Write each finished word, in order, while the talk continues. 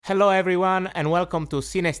Hello everyone and welcome to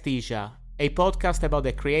Synesthesia, a podcast about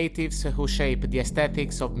the creatives who shape the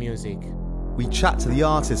aesthetics of music. We chat to the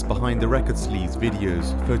artists behind the record sleeves,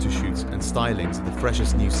 videos, photo shoots and stylings of the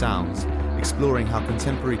freshest new sounds, exploring how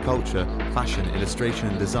contemporary culture, fashion, illustration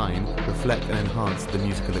and design reflect and enhance the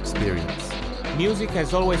musical experience. Music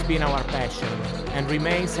has always been our passion and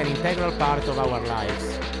remains an integral part of our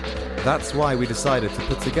lives. That's why we decided to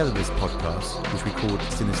put together this podcast, which we called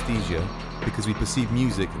Synesthesia, because we perceive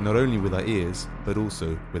music not only with our ears, but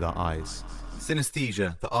also with our eyes.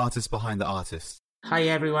 Synesthesia, the artist behind the artist. Hi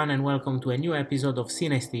everyone and welcome to a new episode of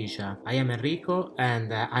Synesthesia. I am Enrico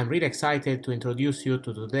and I'm really excited to introduce you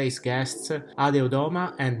to today's guests, Ade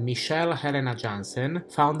Udoma and Michelle Helena Jansen,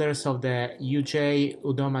 founders of the UJ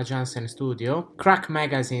Udoma Jansen Studio, Crack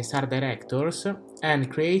Magazine's art directors,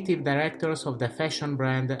 and creative directors of the fashion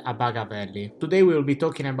brand Abagavelli. Today we will be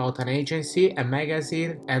talking about an agency, a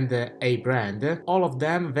magazine, and a brand, all of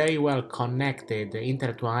them very well connected,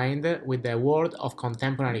 intertwined with the world of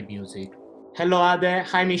contemporary music. Hello Ade,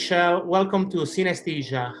 hi Michelle, welcome to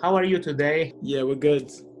Synesthesia. How are you today? Yeah, we're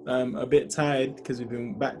good. A bit tired because we've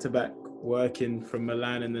been back to back working from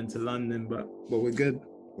Milan and then to London, but we're good.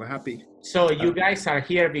 We're happy. So you guys are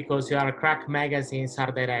here because you are Crack Magazine's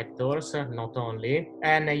art directors, not only,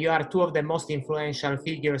 and you are two of the most influential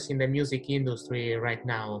figures in the music industry right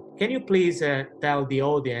now. Can you please tell the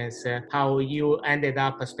audience how you ended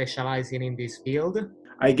up specializing in this field?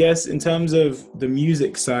 I guess in terms of the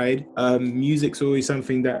music side, music's always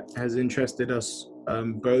something that has interested us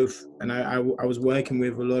both. And I was working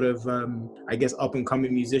with a lot of, up and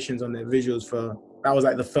coming musicians on their visuals that was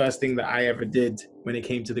like the first thing that I ever did when it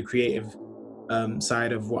came to the creative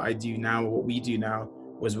side of what I do now, what we do now,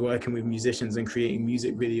 was working with musicians and creating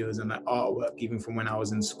music videos and like artwork, even from when I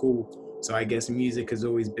was in school. So I guess music has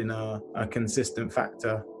always been a consistent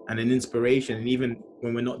factor and an inspiration. And even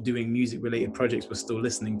when we're not doing music-related projects, we're still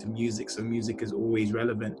listening to music. So music is always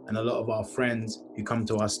relevant. And a lot of our friends who come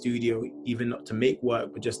to our studio, even not to make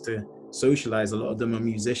work, but just to socialize, a lot of them are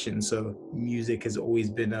musicians. So music has always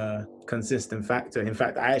been a consistent factor. In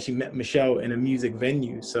fact, I actually met Michelle in a music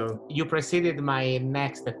venue. So you preceded my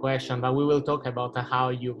next question, but we will talk about how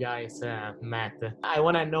you guys met. I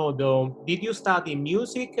want to know though, did you study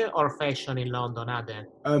music or fashion in London, Ade?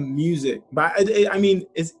 Music, but I mean,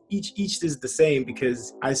 it's each is the same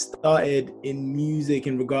because I started in music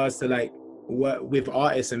in regards to like work with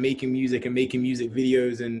artists and making music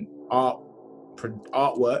videos and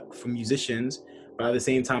artwork for musicians. But at the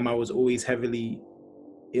same time, I was always heavily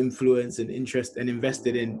influenced and interested and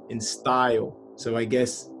invested in style. So I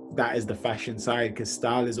guess that is the fashion side, because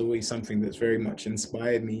style is always something that's very much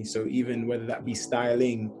inspired me. So even whether that be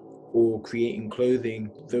styling or creating clothing,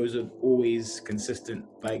 those are always consistent.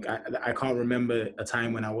 Like I can't remember a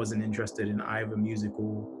time when I wasn't interested in either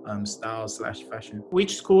musical style/fashion.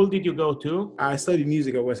 Which school did you go to? I studied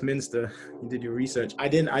music at Westminster. You did your research. I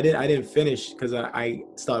didn't finish because I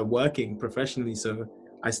started working professionally. So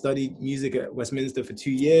I studied music at Westminster for 2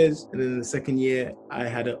 years, and then the second year I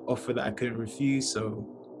had an offer that I couldn't refuse. So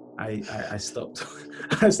I stopped.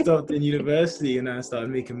 I stopped in university and I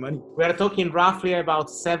started making money. We are talking roughly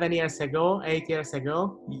about 8 years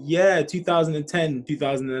ago. Yeah, 2010,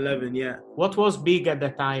 2011, yeah. What was big at the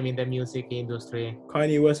time in the music industry?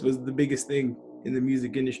 Kanye West was the biggest thing in the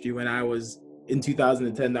music industry when I was in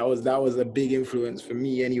 2010. That was a big influence for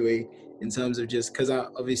me anyway, in terms of just because I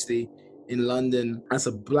obviously in London as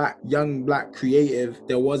a young black creative,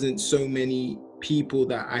 there wasn't so many people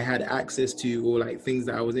that I had access to or like things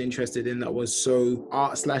that I was interested in that was so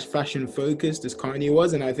art/fashion focused as Kanye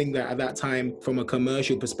was. And I think that at that time, from a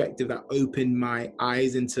commercial perspective, that opened my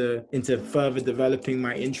eyes into further developing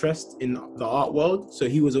my interest in the art world. So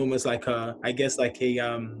he was almost like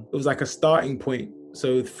it was like a starting point.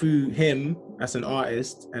 So through him as an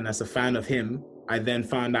artist and as a fan of him, I then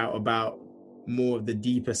found out about more of the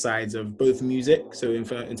deeper sides of both music. So in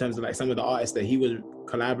terms of like some of the artists that he was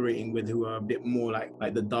collaborating with who are a bit more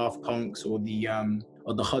like the Daft Punks or the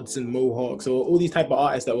Hudson Mohawks or all these type of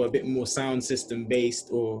artists that were a bit more sound system based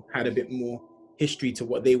or had a bit more history to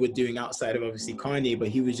what they were doing outside of obviously Kanye. But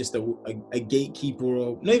he was just a gatekeeper,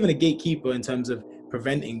 or not even a gatekeeper in terms of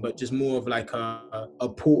preventing, but just more of like a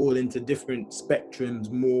portal into different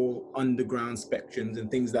spectrums, more underground spectrums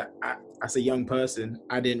and things that as a young person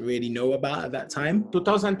I didn't really know about at that time.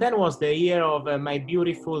 2010 was the year of My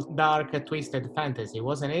Beautiful Dark Twisted Fantasy,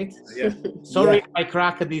 wasn't it? Yeah. Sorry if I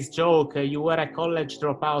cracked this joke. You were a college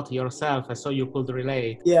dropout yourself, so you could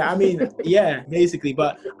relate. Yeah, I mean, yeah, basically.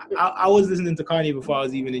 But I was listening to Kanye before I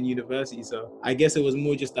was even in university. So I guess it was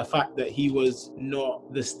more just the fact that he was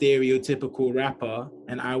not the stereotypical rapper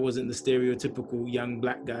and I wasn't the stereotypical young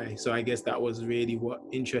black guy. So I guess that was really what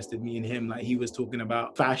interested me in him. Like, he was talking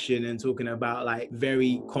about fashion and talking about like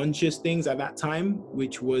very conscious things at that time,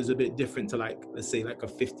 which was a bit different to, like, let's say like a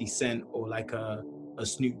 50 Cent or like a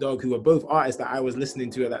Snoop Dogg, who were both artists that I was listening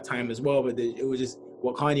to at that time as well. But it was just,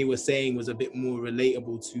 what Kanye was saying was a bit more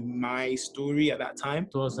relatable to my story at that time.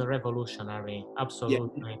 It was revolutionary,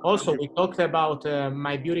 absolutely. Yeah. Also, we talked about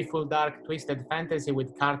My Beautiful Dark Twisted Fantasy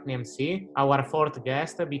with Courtney MC, our fourth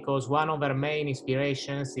guest, because one of her main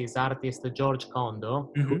inspirations is artist George Kondo,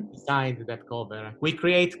 who designed that cover. We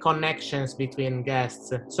create connections between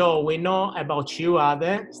guests. So we know about you,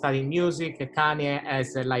 Ade, studying music, Kanye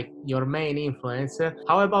as like your main influence.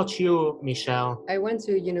 How about you, Michelle? I went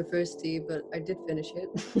to university, but I did finish it.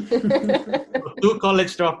 Two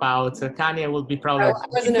college dropouts. Kanye will be proud of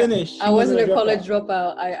you. I wasn't a college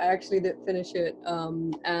dropout. I actually did finish it.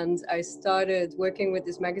 And I started working with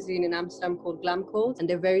this magazine in Amsterdam called Glam Cult. And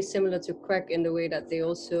they're very similar to Crack in the way that they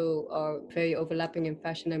also are very overlapping in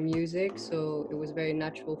fashion and music. So it was very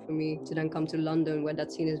natural for me to then come to London, where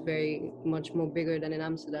that scene is very much more bigger than in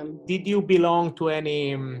Amsterdam. Did you belong to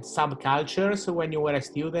any subcultures when you were a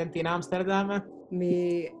student in Amsterdam?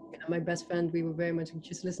 Me and my best friend, we were very much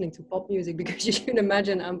just listening to pop music, because you can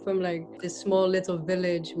imagine I'm from like this small little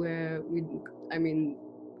village where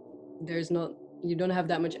you don't have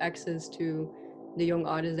that much access to the young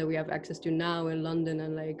artists that we have access to now in London,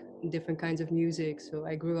 and like different kinds of music. So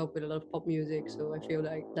I grew up with a lot of pop music, so I feel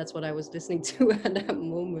like that's what I was listening to at that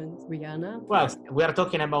moment. Rihanna. Well, we are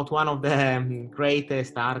talking about one of the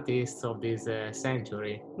greatest artists of this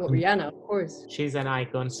century. Well, Rihanna, of course. She's an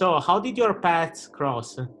icon. So how did your paths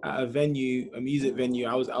cross? At a music venue,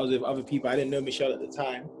 I was with other people. I didn't know Michelle at the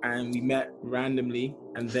time, and we met randomly,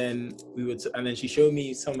 and then and then she showed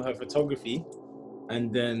me some of her photography.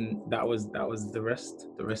 And then that was the rest.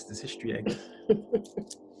 The rest is history, I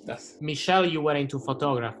guess. Michelle, you were into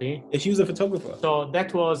photography. Yeah, she was a photographer. So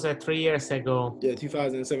that was 3 years ago. Yeah,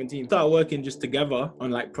 2017. Started working just together on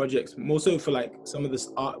like projects, more so for like some of the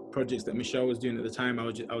art projects that Michelle was doing at the time. I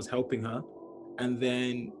was helping her. And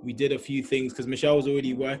then we did a few things because Michelle was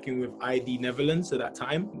already working with ID Netherlands at that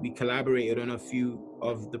time. We collaborated on a few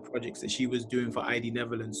of the projects that she was doing for ID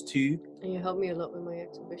Netherlands too. And you helped me a lot with my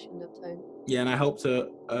exhibition that time. Yeah, and I helped her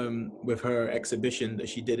with her exhibition that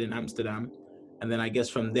she did in Amsterdam. And then I guess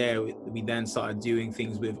from there, we then started doing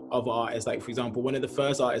things with other artists. Like, for example, one of the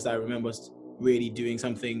first artists I remember really doing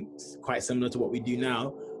something quite similar to what we do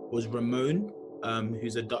now was Ramon.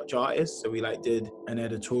 Who's a Dutch artist. So we like did an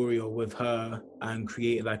editorial with her and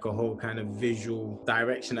created like a whole kind of visual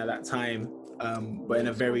direction at that time. But in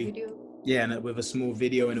a very, and with a small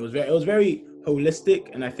video, and it was very holistic.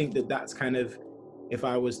 And I think that's kind of, if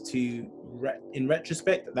I was to, in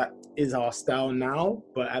retrospect, that is our style now.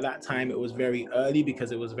 But at that time it was very early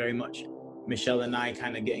because it was very much Michelle and I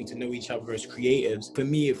kind of getting to know each other as creatives. For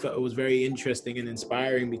me, it was very interesting and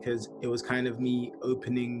inspiring because it was kind of me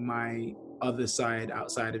opening my other side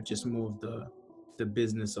outside of just more of the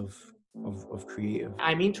business of creative.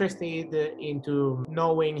 I'm interested into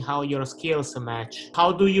knowing how your skills match.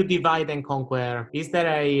 How do you divide and conquer? Is there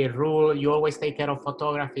a rule? You always take care of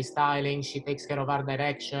photography, styling, she takes care of art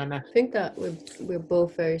direction? I think that we're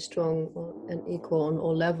both very strong and equal on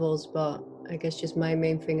all levels, but I guess just my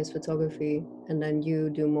main thing is photography, and then you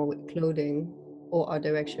do more with clothing or art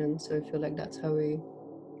direction. So I feel like that's how we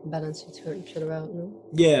balance each other out, no?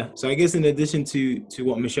 Yeah, so I guess in addition to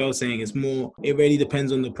what Michelle's saying, it really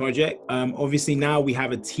depends on the project. Obviously now we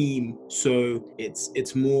have a team, so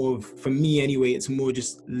it's more of, for me anyway, it's more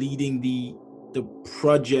just leading the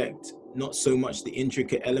project, not so much the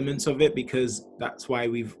intricate elements of it, because that's why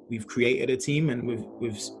we've created a team. And with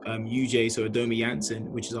UJ, so Adomi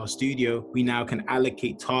Janssen, which is our studio, we now can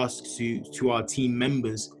allocate tasks to our team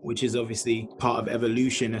members, which is obviously part of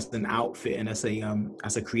evolution as an outfit and as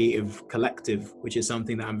a creative collective, which is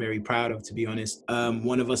something that I'm very proud of, to be honest.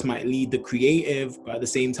 One of us might lead the creative, but at the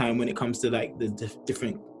same time, when it comes to like the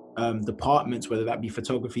different departments, whether that be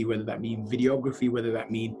photography, whether that be videography, whether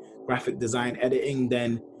that mean graphic design, editing,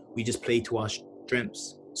 then we just play to our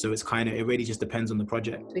strengths. So it really just depends on the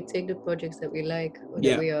project. We take the projects that we like or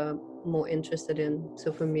that we are more interested in.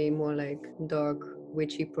 So for me, more like dark,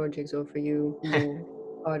 witchy projects, or for you, more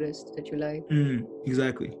artists that you like.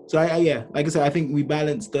 Exactly. So like I said, I think we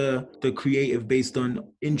balance the creative based on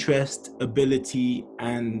interest, ability,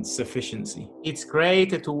 and sufficiency. It's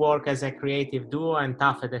great to work as a creative duo and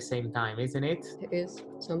tough at the same time, isn't it? It is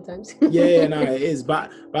sometimes. No, it is.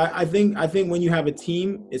 But I think when you have a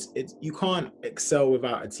team, it's you can't excel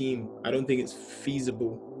without a team. I don't think it's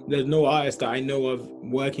feasible. There's no artist that I know of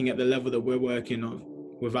working at the level that we're working on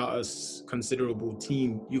without a considerable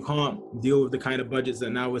team. You can't deal with the kind of budgets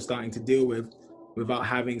that now we're starting to deal with without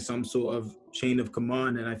having some sort of chain of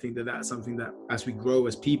command. And I think that that's something that as we grow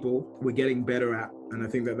as people, we're getting better at. And I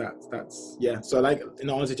think that that's yeah. So like in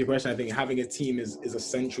answer to your question, I think having a team is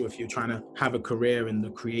essential if you're trying to have a career in the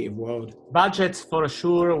creative world. Budgets for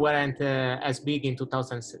sure weren't as big in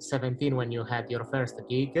 2017 when you had your first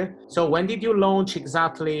gig. So when did you launch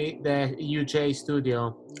exactly the UJ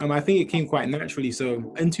studio? I think it came quite naturally.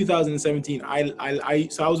 So in 2017, I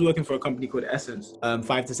was working for a company called Essence,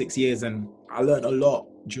 5 to 6 years, and I learned a lot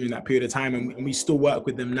during that period of time. And we still work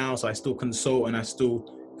with them now. So I still consult and I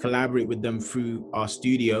still collaborate with them through our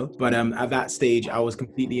studio. But at that stage, I was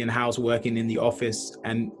completely in-house working in the office.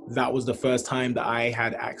 And that was the first time that I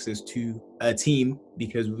had access to a team,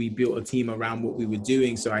 because we built a team around what we were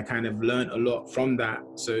doing. So I kind of learned a lot from that.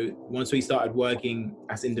 So once we started working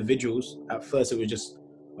as individuals, at first it was just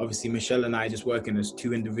obviously Michelle and I just working as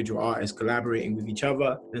two individual artists collaborating with each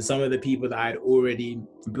other. And some of the people that I had already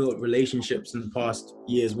built relationships in the past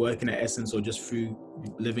years working at Essence or just through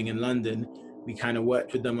living in London, we kind of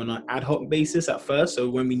worked with them on an ad hoc basis at first. So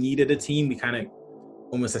when we needed a team, we kind of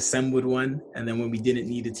almost assembled one. And then when we didn't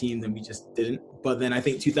need a team, then we just didn't. But then I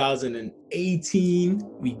think 2018,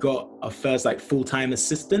 we got our first like full-time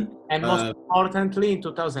assistant. And most importantly, in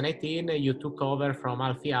 2018, you took over from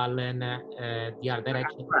Alfie Allen, the art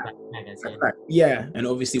direction of magazine. Yeah, and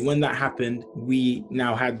obviously when that happened, we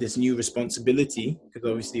now had this new responsibility, because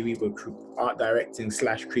obviously we were art directing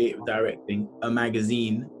 / creative directing a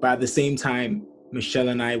magazine. But at the same time, Michelle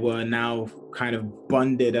and I were now kind of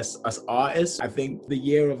bonded as artists. I think the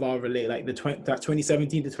year of our that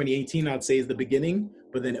 2017 to 2018, I'd say is the beginning,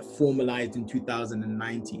 but then it formalized in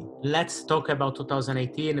 2019. Let's talk about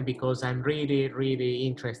 2018, because I'm really, really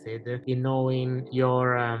interested in knowing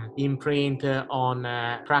your imprint on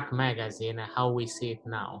Crack Magazine, how we see it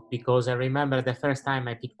now. Because I remember the first time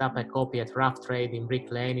I picked up a copy at Rough Trade in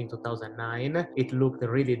Brick Lane in 2009, it looked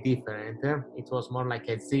really different. It was more like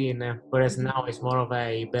a zine, whereas now it's more of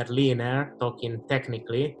a Berliner, talking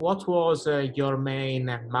technically. What was your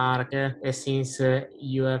main mark since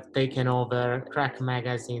you have taken over Crack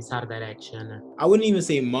Magazine's art direction? I wouldn't even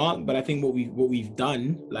say mark, but I think what we've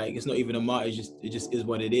done, like it's not even a mark, it just is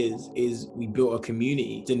what it is we built a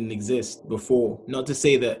community. It didn't exist before. Not to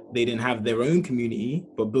say that they didn't have their own community,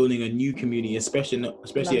 but building a new community, especially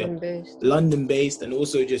London-based, and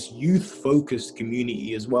also just youth-focused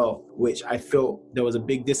community as well, which I felt there was a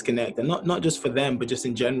big disconnect, and not just for them, but just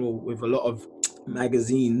in general with a lot of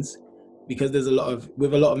magazines, because there's a lot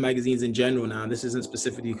of magazines in general now. This isn't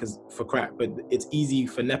specifically because for Crack, but it's easy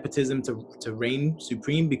for nepotism to reign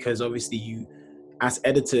supreme, because obviously you, as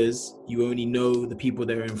editors, you only know the people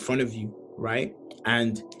that are in front of you, right?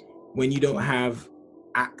 And when you don't have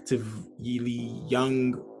actively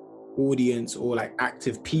young audience or like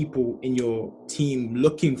active people in your team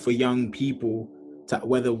looking for young people to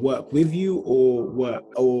whether work with you or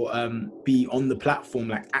be on the platform,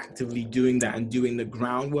 like actively doing that and doing the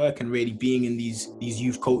groundwork and really being in these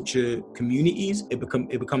youth culture communities, it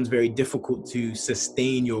becomes very difficult to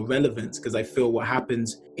sustain your relevance. Because I feel what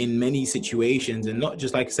happens in many situations, and not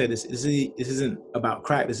just like I said, this isn't about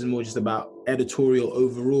Crack, this is more just about editorial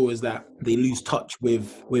overall, is that they lose touch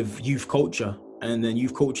with youth culture. And then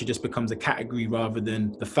youth culture just becomes a category rather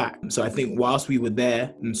than the fact. So I think whilst we were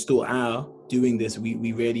there and still are doing this,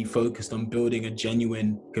 we really focused on building a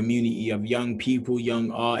genuine community of young people, young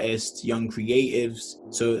artists, young creatives.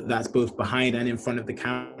 So that's both behind and in front of the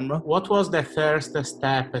camera. What was the first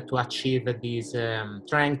step to achieve this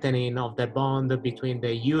strengthening of the bond between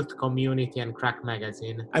the youth community and Crack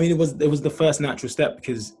Magazine? I mean, it was the first natural step,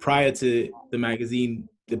 because prior to the magazine,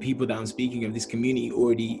 the people that I'm speaking of, this community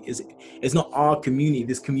already it's not our community,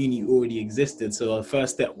 this community already existed. So our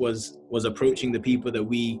first step was approaching the people that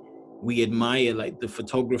we admire, like the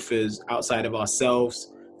photographers outside of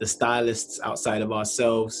ourselves, the stylists outside of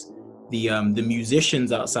ourselves, the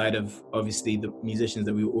musicians outside of obviously the musicians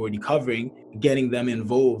that we were already covering, getting them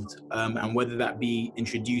involved, and whether that be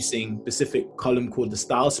introducing a specific column called the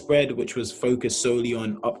Style Spread, which was focused solely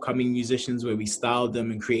on upcoming musicians, where we styled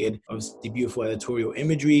them and created obviously beautiful editorial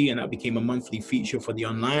imagery, and that became a monthly feature for the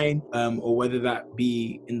online, or whether that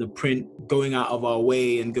be in the print, going out of our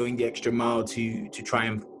way and going the extra mile to try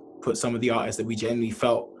and put some of the artists that we genuinely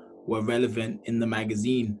felt were relevant in the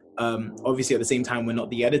magazine. Obviously at the same time, we're not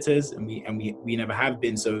the editors, and we never have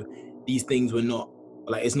been, so these things were not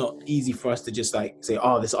like, it's not easy for us to just like say,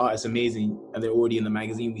 oh, this art is amazing and they're already in the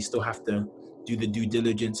magazine. We still have to do the due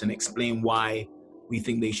diligence and explain why we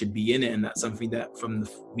think they should be in it. And that's something that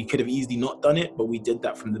we could have easily not done it, but we did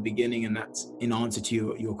that from the beginning. And that's, in answer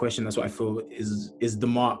to your question, that's what I feel is the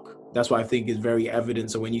mark. That's what I think is very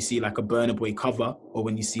evident. So when you see like a Burna Boy cover, or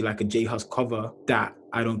when you see like a J Hus cover, that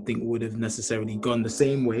I don't think would have necessarily gone the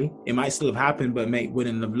same way. It might still have happened, but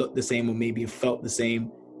wouldn't have looked the same, or maybe have felt the same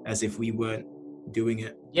as if we weren't doing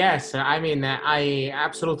it. Yes, I mean, I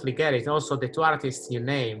absolutely get it. Also, the two artists you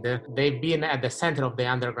named, they've been at the center of the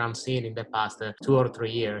underground scene in the past 2 or 3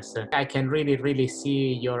 years. I can really, really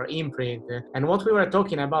see your imprint. And what we were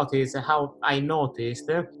talking about is how I noticed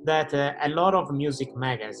that a lot of music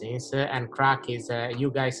magazines, and Crack is, you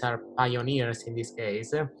guys are pioneers in this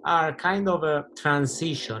case, are kind of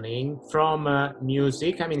transitioning from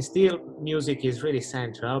music. I mean, still music is really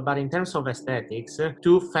central, but in terms of aesthetics,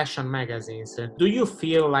 to fashion magazines. Do you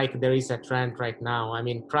feel like there is a trend right now? I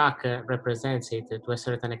mean, Crack represents it to a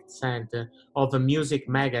certain extent, of music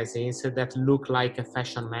magazines that look like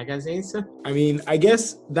fashion magazines. I mean, I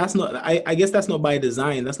guess that's not. I guess that's not by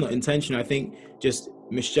design. That's not intentional. I think just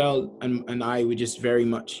Michelle and I were just very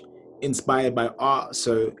much inspired by art.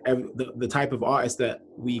 So the type of artists that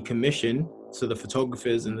we commission, so the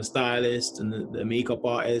photographers and the stylists and the makeup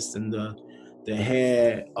artists and the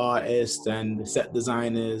hair artists and the set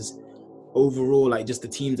designers, overall, like just the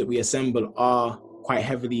teams that we assemble are quite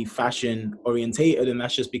heavily fashion orientated. And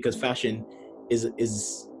that's just because fashion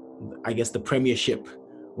is I guess the premiership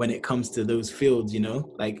when it comes to those fields, you know.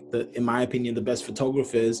 Like, in my opinion, the best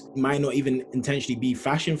photographers might not even intentionally be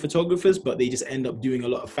fashion photographers, but they just end up doing a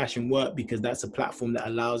lot of fashion work because that's a platform that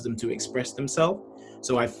allows them to express themselves.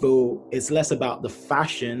 So I feel it's less about the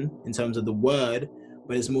fashion in terms of the word,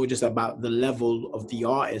 but it's more just about the level of the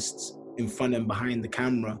artists in front and behind the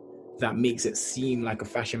camera that makes it seem like a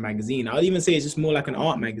fashion magazine. I'd even say it's just more like an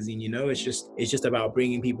art magazine, you know. It's just about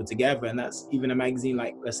bringing people together. And that's even a magazine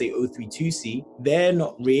like, let's say, 032C. They're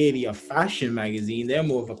not really a fashion magazine. They're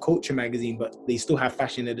more of a culture magazine, but they still have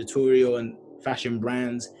fashion editorial and fashion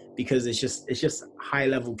brands because it's just high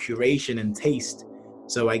level curation and taste.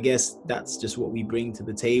 So I guess that's just what we bring to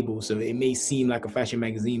the table. So it may seem like a fashion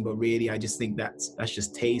magazine, but really I just think that's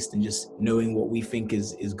just taste and just knowing what we think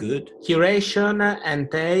is good. Curation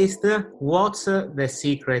and taste. What's the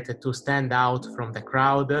secret to stand out from the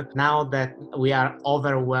crowd now that we are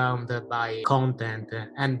overwhelmed by content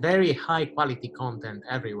and very high quality content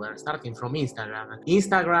everywhere, starting from Instagram?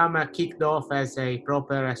 Instagram kicked off as a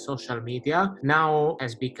proper social media, now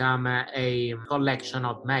has become a collection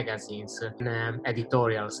of magazines and editorials.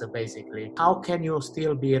 Basically, how can you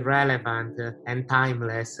still be relevant and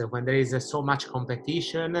timeless when there is so much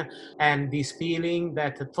competition and this feeling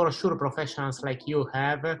that for sure professionals like you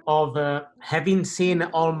have of having seen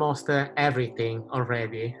almost everything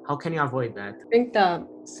already? How can you avoid that? I think that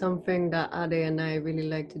something that Ade and I really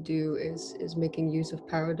like to do is making use of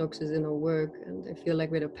paradoxes in our work. And I feel like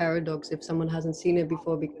with a paradox, if someone hasn't seen it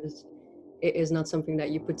before because it is not something that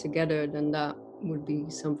you put together, then that would be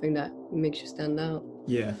something that makes you stand out.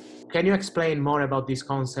 Yeah. Can you explain more about this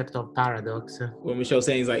concept of paradox? What Michelle's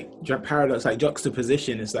saying is like paradox, like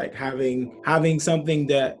juxtaposition. It's like having something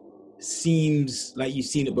that seems like you've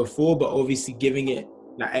seen it before, but obviously giving it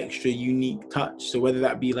that extra unique touch. So whether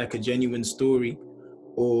that be like a genuine story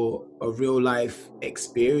or a real life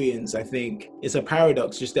experience, I think it's a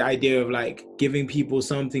paradox, just the idea of like giving people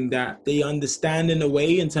something that they understand in a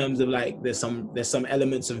way, in terms of like there's some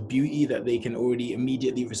elements of beauty that they can already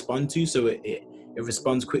immediately respond to, so it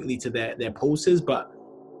responds quickly to their pulses, but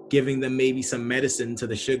giving them maybe some medicine to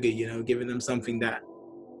the sugar, you know, giving them something that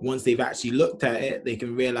once they've actually looked at it, they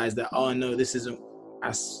can realize that, oh no, this isn't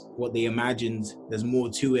as what they imagined, there's more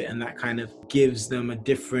to it, and that kind of gives them a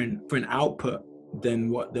different output than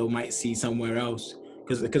what they might see somewhere else.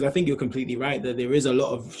 Because I think you're completely right that there is a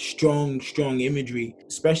lot of strong imagery,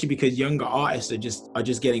 especially because younger artists are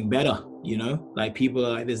just getting better, you know. Like people are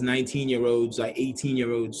like, there's 19-year-olds, like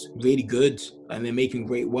 18-year-olds, really good, and they're making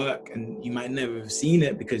great work, and you might never have seen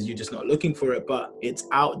it because you're just not looking for it, but it's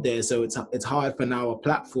out there. So it's hard for now a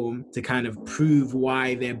platform to kind of prove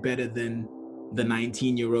why they're better than the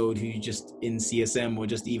 19-year-old who's just in CSM or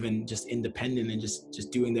just independent and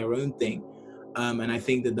just doing their own thing. And I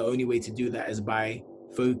think that the only way to do that is by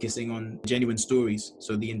focusing on genuine stories.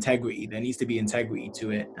 So the integrity, there needs to be integrity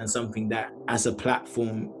to it, and something that as a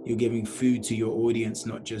platform, you're giving food to your audience,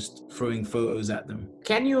 not just throwing photos at them.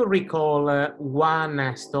 Can you recall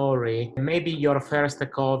one story, maybe your first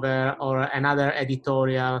cover or another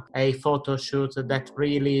editorial, a photo shoot that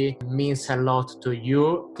really means a lot to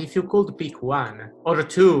you? If you could pick one or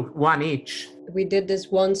two, one each. we did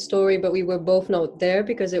this one story, but we were both not there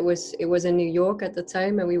because it was in New York at the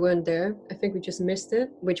time and we weren't there. I think we just missed it,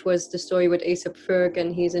 which was the story with A$AP Ferg,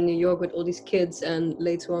 and he's in New York with all these kids, and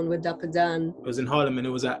later on with Dapper Dan. It was in Harlem, and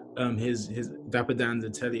it was at his Dapper Dan's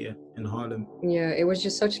atelier in Harlem. Yeah, it was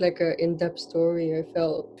just such like a in-depth story, I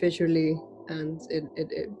felt, visually. And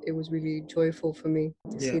it was really joyful for me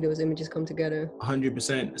to see those images come together.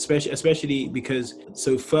 100%, especially because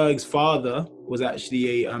Ferg's father was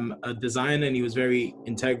actually a designer, and he was very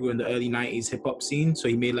integral in the early 90s hip hop scene. So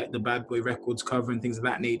he made like the Bad Boy Records cover and things of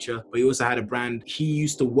that nature. But he also had a brand. He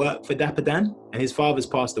used to work for Dapper Dan, and his father's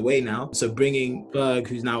passed away now. So bringing Ferg,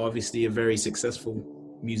 who's now obviously a very successful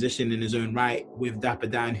musician in his own right, with Dapper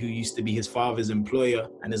Dan, who used to be his father's employer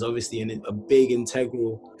and is obviously a big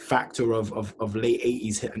integral factor of late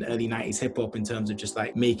 80s and early 90s hip hop in terms of just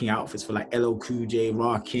like making outfits for like LL Cool J,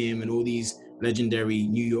 Rakim, and all these legendary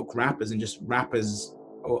New York rappers and just rappers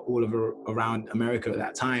all over around America at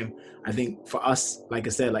that time. I think for us, like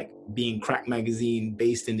I said, like being Crack Magazine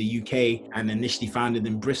based in the UK and initially founded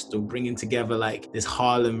in Bristol, bringing together like this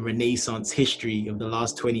Harlem Renaissance history of the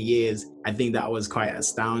last 20 years, I think that was quite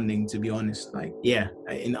astounding, to be honest. Like, yeah,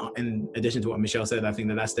 in addition to what Michelle said, I think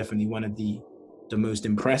that's definitely one of the most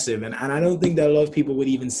impressive, and I don't think that a lot of people would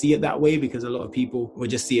even see it that way, because a lot of people would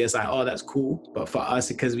just see it as like, oh, that's cool. But for us,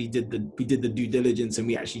 because we did the due diligence and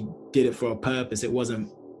we actually did it for a purpose, it wasn't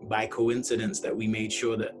by coincidence that we made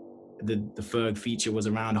sure that the Ferg feature was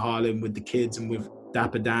around Harlem with the kids and with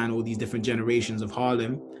Dapper Dan, all these different generations of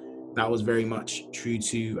Harlem. That was very much true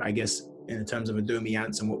to, I guess, in terms of Adomi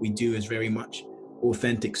Ants, and what we do is very much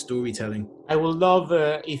authentic storytelling. I would love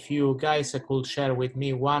if you guys could share with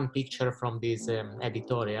me one picture from this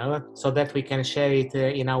editorial, so that we can share it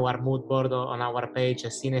in our mood board on our page,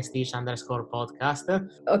 Cinestiche_podcast.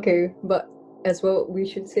 Okay, but as well, we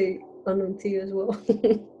should say Unknown T as well.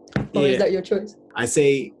 Or is that your choice? I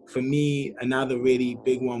say, for me, another really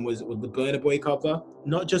big one was the Burna Boy cover.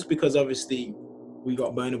 Not just because obviously we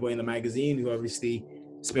got Burna Boy in the magazine, who obviously,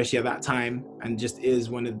 especially at that time, and just is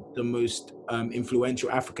one of the most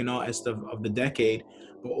influential African artists of the decade,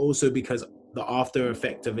 but also because the after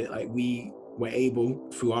effect of it, like we were able,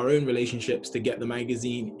 through our own relationships, to get the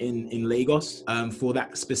magazine in Lagos for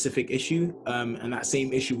that specific issue. And that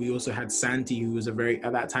same issue, we also had Santi, who was at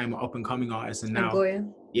that time, an up-and-coming artist, and now...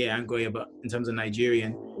 Angoya, but in terms of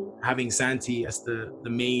Nigerian, having Santi as the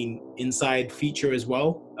main inside feature as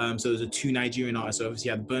well. So there's 2 Nigerian artists. So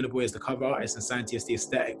obviously you had Burna Boy as the cover artist and Santi as the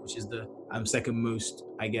aesthetic, which is the second most,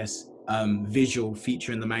 I guess, visual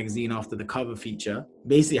feature in the magazine after the cover feature.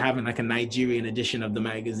 Basically having like a Nigerian edition of the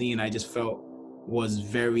magazine, I just felt was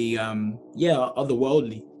very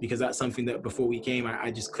otherworldly, because that's something that before we came I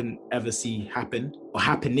just couldn't ever see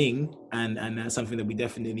happening, and that's something that we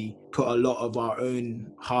definitely put a lot of our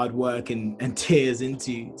own hard work and tears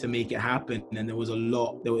into to make it happen. And there was a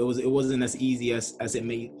lot, it wasn't as easy as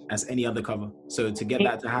any other cover. So to get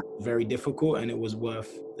that to happen was very difficult, and it was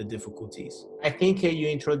worth the difficulties. I think you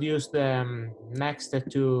introduced next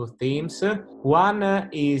 2 themes. One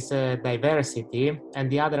is diversity, and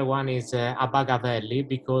the other one is Abagavelli,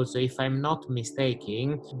 because if I'm not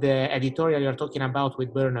mistaken, the editorial you're talking about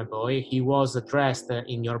with Burna Boy, he was dressed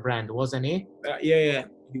in your brand, wasn't he? Yeah,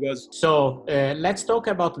 he was. So let's talk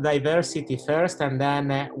about diversity first, and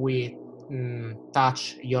then we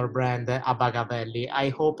touch your brand, Abagavelli. I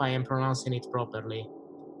hope I am pronouncing it properly.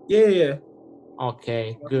 Yeah.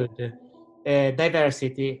 Okay, good.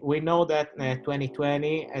 Diversity. We know that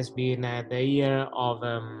 2020 has been the year of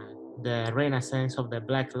the renaissance of the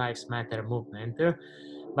Black Lives Matter movement,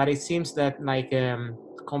 but it seems that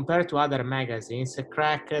compared to other magazines,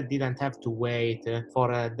 Crack didn't have to wait for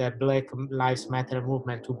the Black Lives Matter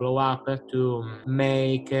movement to blow up to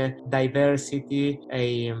make diversity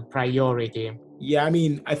a priority. Yeah, I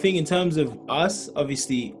mean, I think in terms of us,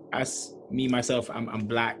 obviously, as me, myself, I'm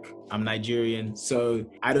Black, I'm Nigerian, so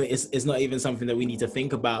it's not even something that we need to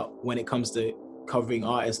think about when it comes to covering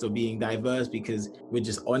artists or being diverse, because we're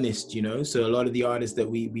just honest, you know. So a lot of the artists that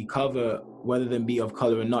we cover, whether they be of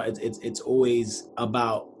color or not, it's always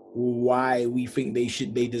about why we think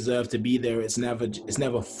they deserve to be there. It's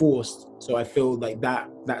never forced. So I feel like that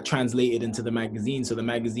translated into the magazine. So the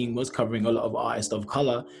magazine was covering a lot of artists of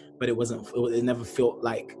color, but it never felt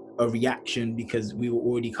like a reaction, because we were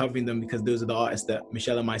already covering them, because those are the artists that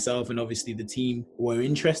Michelle and myself and obviously the team were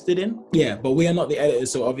interested in. Yeah, but we are not the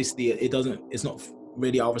editors, so obviously it's not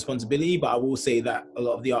really our responsibility. But I will say that a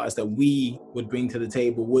lot of the artists that we would bring to the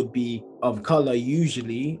table would be of color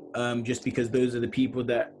usually, just because those are the people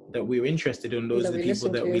that we're interested in, those are the people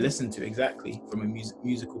that we listen to, exactly, from a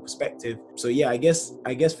musical perspective. So yeah, I guess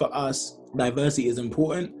for us, diversity is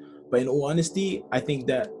important, But in all honesty, I think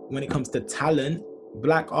that when it comes to talent,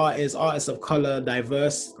 Black artists, artists of color,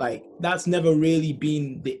 diverse, like that's never really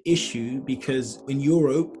been the issue, because in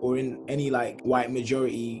Europe or in any like white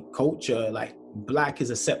majority culture, like Black is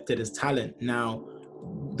accepted as talent. Now,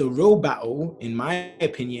 the real battle, in my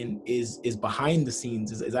opinion, is behind the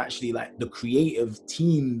scenes, is actually like the creative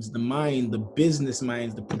teams, the mind, the business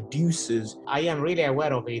minds, the producers. I am really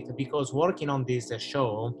aware of it because working on this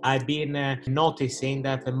show, I've been noticing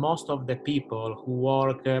that most of the people who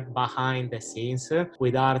work behind the scenes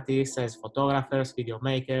with artists as photographers, video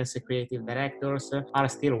makers, creative directors are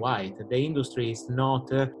still white. The industry is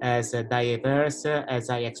not as diverse as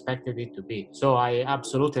I expected it to be. So I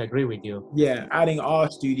absolutely agree with you. Yeah, adding our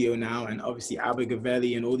studio now and obviously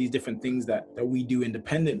Abergavelli and all these different things that we do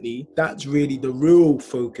independently, that's really the real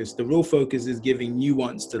focus. The real focus is giving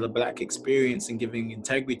nuance to the Black experience and giving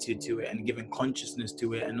integrity to it and giving consciousness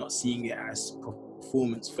to it and not seeing it as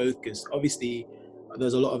performance focused. Obviously,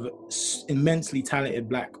 there's a lot of immensely talented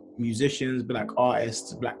Black musicians, Black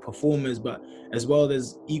artists, Black performers, but as well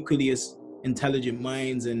there's equally as intelligent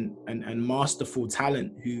minds and masterful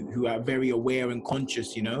talent who are very aware and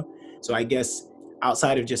conscious, you know? So I guess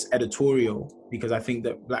outside of just editorial, because I think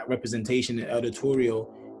that Black representation in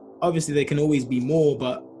editorial, obviously there can always be more,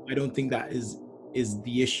 but I don't think that is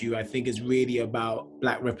the issue. I think it's really about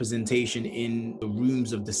Black representation in the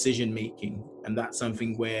rooms of decision making. And that's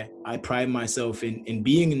something where I pride myself in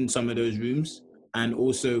being in some of those rooms and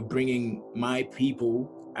also bringing my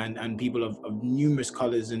people and people of numerous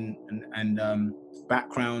colors and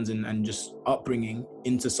backgrounds and just upbringing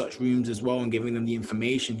into such rooms as well, and giving them the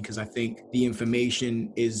information, because I think the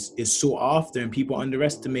information is sought after, and people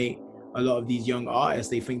underestimate a lot of these young artists.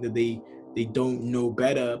 They think that they don't know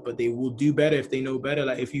better, but they will do better if they know better.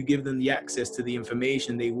 Like if you give them the access to the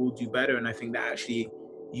information, they will do better. And I think that actually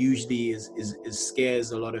usually is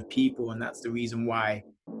scares a lot of people, and that's the reason why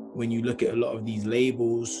when you look at a lot of these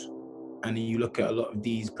labels and you look at a lot of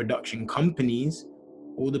these production companies,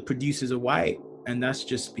 all the producers are white. And that's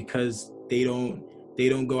just because they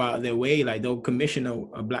don't go out of their way. Like they'll commission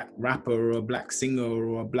a Black rapper or a Black singer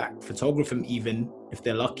or a Black photographer, even if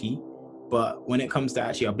they're lucky. But when it comes to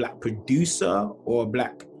actually a Black producer or a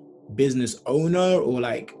Black business owner, or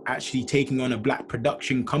like actually taking on a Black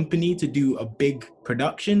production company to do a big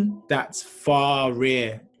production, that's far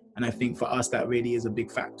rare. And I think for us, that really is a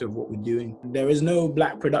big factor of what we're doing. There is no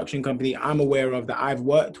Black production company I'm aware of that I've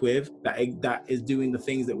worked with that is doing the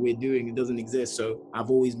things that we're doing. It doesn't exist. So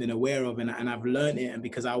I've always been aware of and I've learned it. And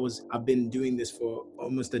because I've been doing this for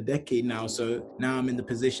almost a decade now. So now I'm in the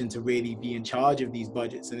position to really be in charge of these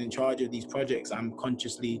budgets and in charge of these projects. I'm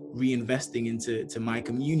consciously reinvesting into my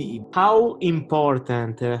community. How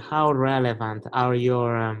important, how relevant are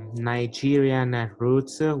your Nigerian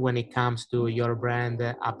roots when it comes to your brand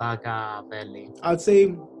Abergavelli? I'd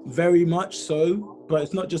say very much so, but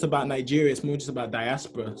it's not just about Nigeria, it's more just about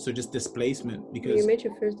diaspora, so just displacement. Because you made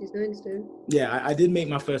your first designs there. Yeah, I did make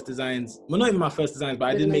my first designs. Well, not even my first designs, but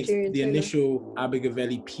I did make the initial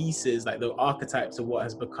Abergavelli pieces, like the archetypes of what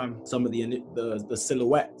has become some of the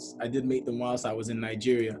silhouettes. I did make them whilst I was in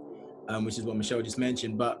Nigeria, which is what Michelle just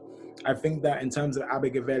mentioned. But I think that in terms of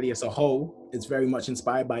Abergavelli as a whole, it's very much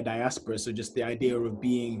inspired by diaspora. So just the idea of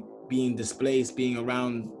being displaced, being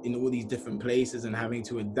around in all these different places and having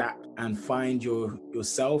to adapt and find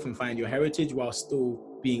yourself and find your heritage while still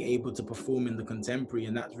being able to perform in the contemporary.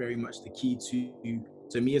 And that's very much the key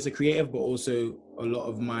to me as a creative, but also a lot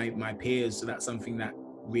of my peers. So that's something that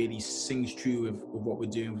really sings true of what we're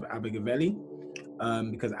doing with Abergavelli.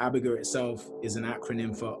 Because ABEGA itself is an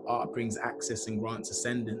acronym for Art Brings Access and Grants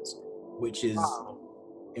Ascendance, which is,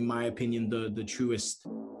 in my opinion, the truest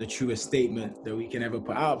statement that we can ever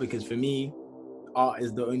put out. Because for me, art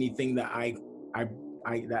is the only thing that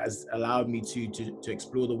that has allowed me to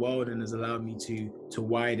explore the world and has allowed me to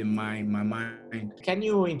widen my mind. Can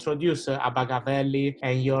you introduce Abergavelli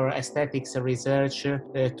and your aesthetics research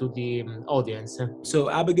to the audience? So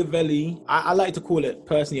Abergavelli, I like to call it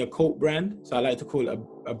personally a cult brand. So I like to call it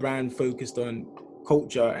a brand focused on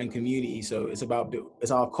culture and community. So it's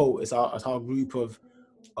our cult, it's our group of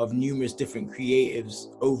numerous different creatives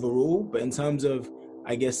overall. But in terms of,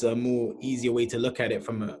 I guess, a more easier way to look at it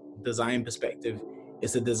from a design perspective,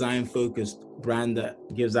 it's a design-focused brand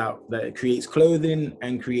that creates clothing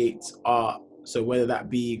and creates art. So whether that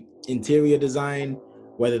be interior design,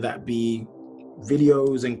 whether that be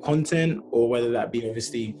videos and content, or whether that be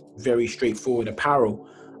obviously very straightforward apparel.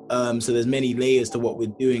 So there's many layers to what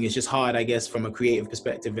we're doing. It's just hard, I guess, from a creative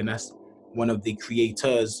perspective, and that's one of the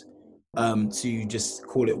creators, to just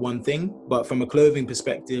call it one thing. But from a clothing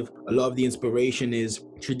perspective, a lot of the inspiration is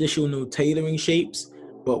traditional tailoring shapes,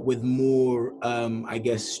 but with more, I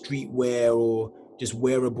guess, streetwear or just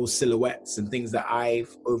wearable silhouettes and things that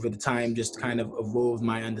I've over the time just kind of evolved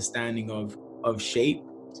my understanding of shape.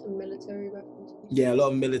 Some military references. Yeah, a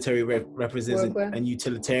lot of military references Workwear. and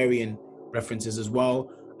utilitarian references as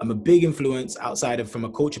well. I'm a big influence outside of from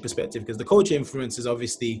a culture perspective, because the culture influence is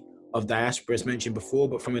obviously of diaspora as mentioned before,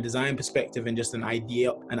 but from a design perspective and just an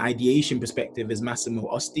ideation perspective is Massimo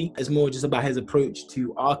Osti. It's more just about his approach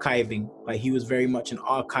to archiving. Like he was very much an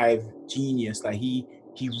archive genius. Like he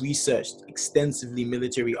researched extensively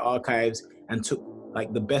military archives and took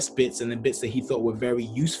like the best bits and the bits that he thought were very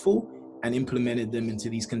useful and implemented them into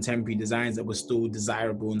these contemporary designs that were still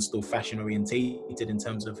desirable and still fashion orientated in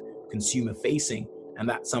terms of consumer facing. And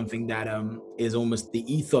that's something that is almost the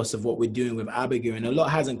ethos of what we're doing with Abigail. And a lot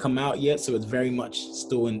hasn't come out yet, so it's very much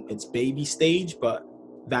still in its baby stage, but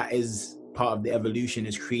that is part of the evolution,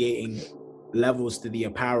 is creating levels to the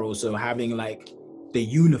apparel. So having like the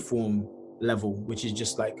uniform level, which is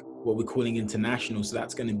just like what we're calling international. So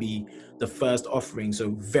that's going to be the first offering.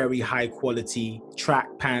 So very high quality track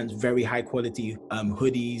pants, very high quality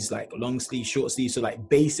hoodies, like long sleeve, short sleeve. So like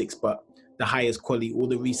basics, but the highest quality. All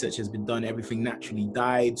the research has been done, everything naturally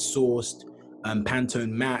dyed, sourced, Pantone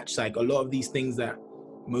matched. Like a lot of these things that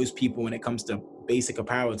most people, when it comes to basic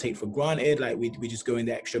apparel, take for granted. Like we just go in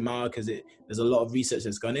the extra mile because there's a lot of research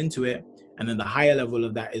that's gone into it. And then the higher level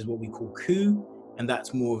of that is what we call coup, and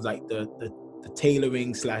that's more of like the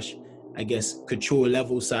tailoring / I guess couture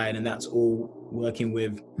level side, and that's all working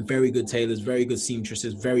with very good tailors, very good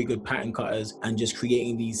seamstresses, very good pattern cutters, and just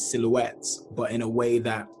creating these silhouettes, but in a way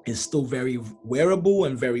that is still very wearable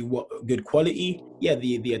and very good quality. Yeah,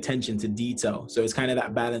 the attention to detail. So it's kind of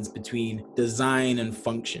that balance between design and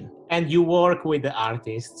function. And you work with the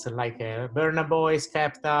artists like Burna Boy,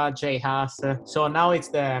 Skepta, J Hus. So now it's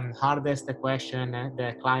the hardest question,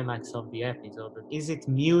 the climax of the episode. Is it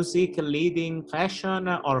music leading fashion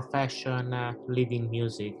or fashion leading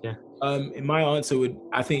music? In my answer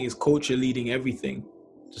I think it's culture leading everything,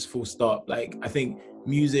 just full stop. Like I think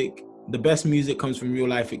music, the best music comes from real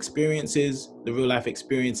life experiences. The real life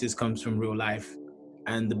experiences comes from real life,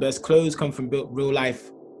 and the best clothes come from real life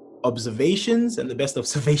observations, and the best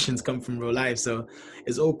observations come from real life. So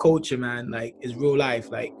it's all culture, man. Like it's real life.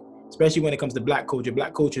 Like especially when it comes to black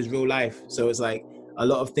culture is real life. So it's like a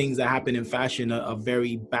lot of things that happen in fashion are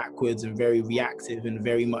very backwards and very reactive and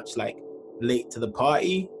very much like late to the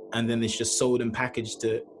party, and then it's just sold and packaged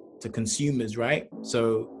to consumers, right?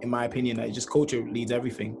 So in my opinion, like just culture leads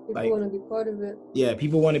everything. People want to be part of it. Yeah,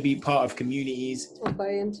 people want to be part of communities and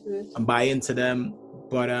buy into them.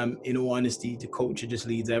 But in all honesty, the culture just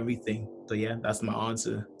leads everything. So yeah, that's my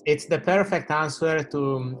answer. It's the perfect answer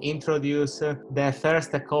to introduce the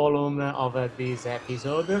first column of this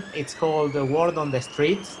episode. It's called Word on the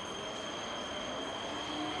Street.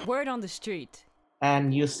 Word on the street.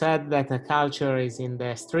 And you said that the culture is in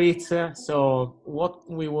the streets. So what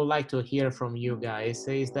we would like to hear from you guys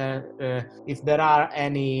is that if there are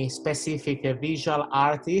any specific visual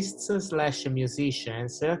artists /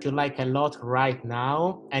 musicians you like a lot right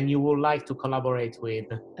now and you would like to collaborate with.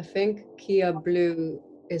 I think Kia Blue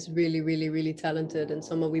is really, really, really talented and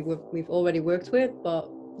someone we've already worked with, but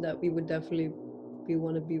that we would definitely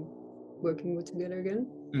want to be working with together again.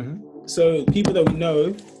 Mm-hmm. So people that we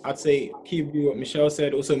know, I'd say Kia Blue, what Michelle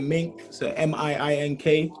said, also Mink, so Mink.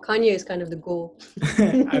 Kanye is kind of the goal.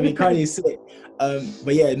 I mean, Kanye's sick.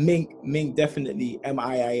 But yeah, Mink definitely,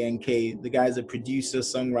 Mink. The guy's a producer,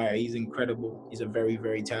 songwriter. He's incredible. He's a very,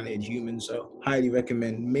 very talented human. So highly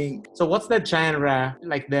recommend Mink. So what's the genre,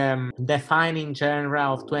 like the defining genre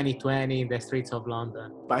of 2020 in the streets of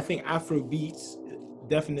London? But I think Afro beats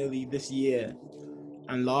definitely this year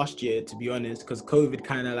and last year, to be honest, because COVID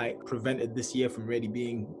kind of like prevented this year from really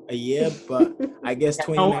being a year. But I guess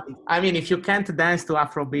 2019. I mean, if you can't dance to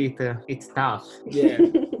Afrobeat, it's tough. Yeah,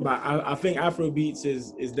 but I think Afrobeats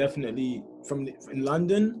is definitely in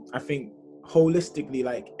London. I think holistically,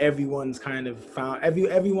 like everyone's kind of found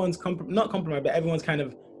everyone's not compromised, but everyone's kind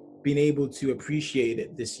of been able to appreciate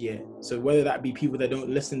it this year. So whether that be people that don't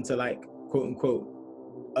listen to like quote unquote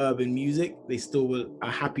urban music, they still are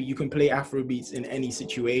happy. You can play Afrobeats in any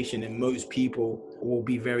situation and most people will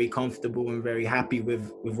be very comfortable and very happy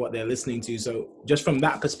with what they're listening to. So just from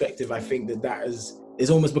that perspective, I think that is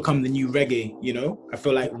almost become the new reggae, you know? I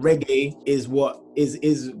feel like reggae is what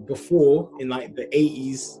is before in like the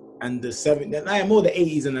 80s and the 70s, more the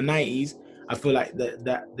 80s and the 90s. I feel like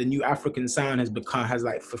that the new African sound has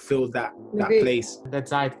like fulfilled that place. The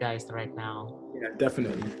zeitgeist right now. Yeah,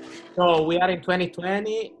 definitely. So we are in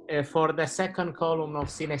 2020. For the second column of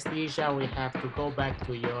Synesthesia, we have to go back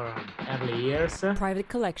to your early years. Private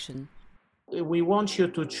collection. we want you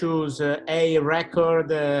to choose a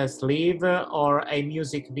record sleeve or a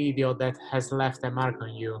music video that has left a mark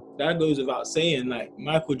on you. That goes without saying. Like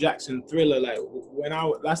Michael Jackson, Thriller. Like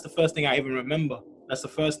that's the first thing I even remember. That's the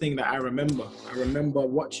first thing that I remember. I remember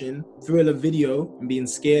watching Thriller video and being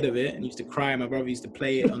scared of it and used to cry. My brother used to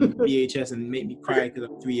play it on VHS and make me cry because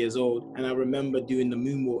I'm 3 years old. And I remember doing the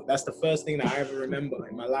moonwalk. That's the first thing that I ever remember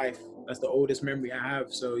in my life. That's the oldest memory I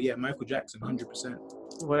have. So yeah, Michael Jackson, 100%.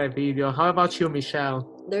 What a video. How about you, Michelle?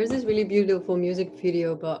 There's this really beautiful music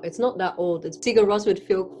video, but it's not that old. It's Sigur Rós with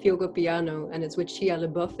Fiogo Piano, and it's with Shia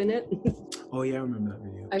LaBeouf in it. Oh yeah, I remember that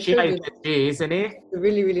video. Shia, isn't it? It's a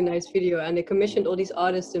really, really nice video, and they commissioned all these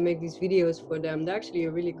artists to make these videos for them. They're actually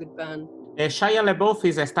a really good band. Shia LaBeouf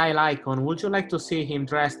is a style icon. Would you like to see him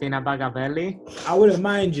dressed in a Bagavelli? I wouldn't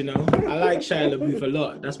mind, you know. I like Shia LaBeouf a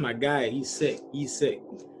lot. That's my guy. He's sick.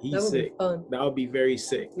 That would be fun. That would be very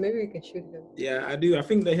sick. Maybe we can shoot him. Yeah, I do. I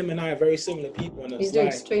think that him and I are very similar people. He's doing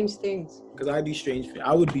strange things. Because I do strange things.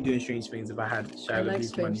 I would be doing strange things if I had Shia LaBeouf like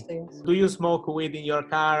strange money. things. Do you smoke weed in your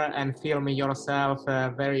car and film yourself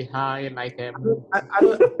very high like a...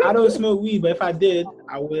 I don't smoke weed, but if I did,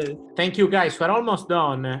 I would. Thank you, guys. We're almost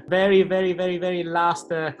done. Very, very, very, very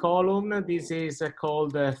last column. This is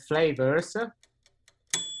called Flavors.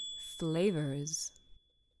 Flavors.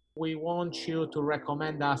 We want you to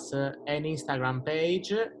recommend us an Instagram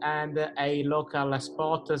page and a local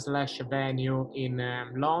spot/venue in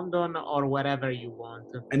London or wherever you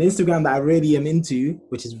want. An Instagram that I really am into,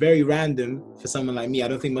 which is very random for someone like me. I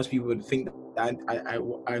don't think most people would think that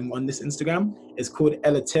I'm on this Instagram. It's called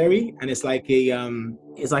Eliteri, and it's like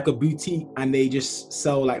a boutique, and they just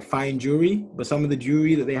sell like fine jewelry. But some of the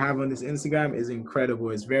jewelry that they have on this Instagram is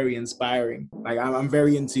incredible. It's very inspiring. Like I'm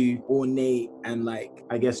very into ornate and like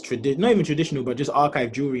I guess not even traditional, but just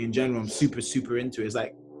archive jewelry in general. I'm super into it. It's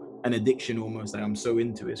like an addiction almost. Like I'm so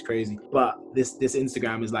into it. It's crazy. But this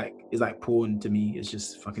Instagram is like porn to me. It's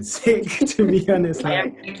just fucking sick to be honest.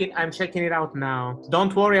 I'm checking it out now.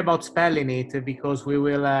 Don't worry about spelling it because we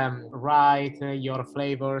will write your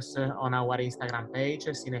flavors on our Instagram page,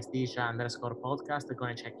 synesthesia_podcast. Go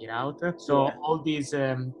and check it out. So all these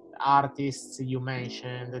artists you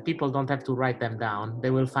mentioned, people don't have to write them down.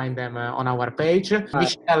 They will find them on our page.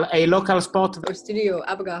 Michelle, a local spot. Our studio,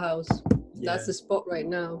 Abaga House. That's the spot right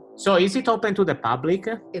now. So is it open to the public?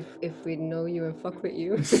 If we know you and fuck with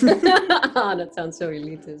you. That sounds so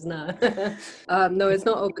elitist. Nah. No, it's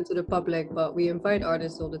not open to the public, but we invite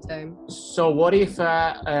artists all the time. So what if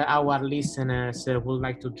our listeners would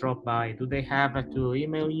like to drop by? Do they have to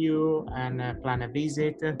email you and plan a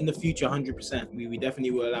visit? In the future, 100%. We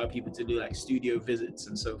definitely will allow people to do like studio visits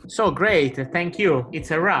and so forth. So great. Thank you. It's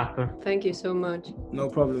a wrap. Thank you so much. No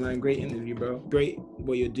problem, man. Great interview, bro. Great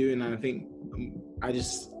what you're doing. And I think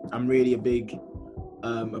I'm really a big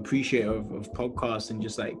appreciator of podcasts and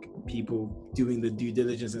just like people doing the due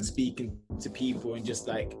diligence and speaking to people and just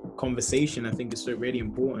like conversation. I think it's so really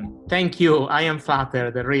important. Thank you. I am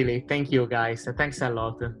flattered, really. Thank you, guys. Thanks a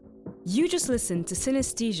lot. You just listened to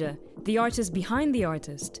Synesthesia, the artist behind the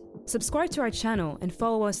artist. Subscribe to our channel and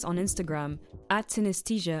follow us on Instagram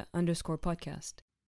 @synesthesia_podcast.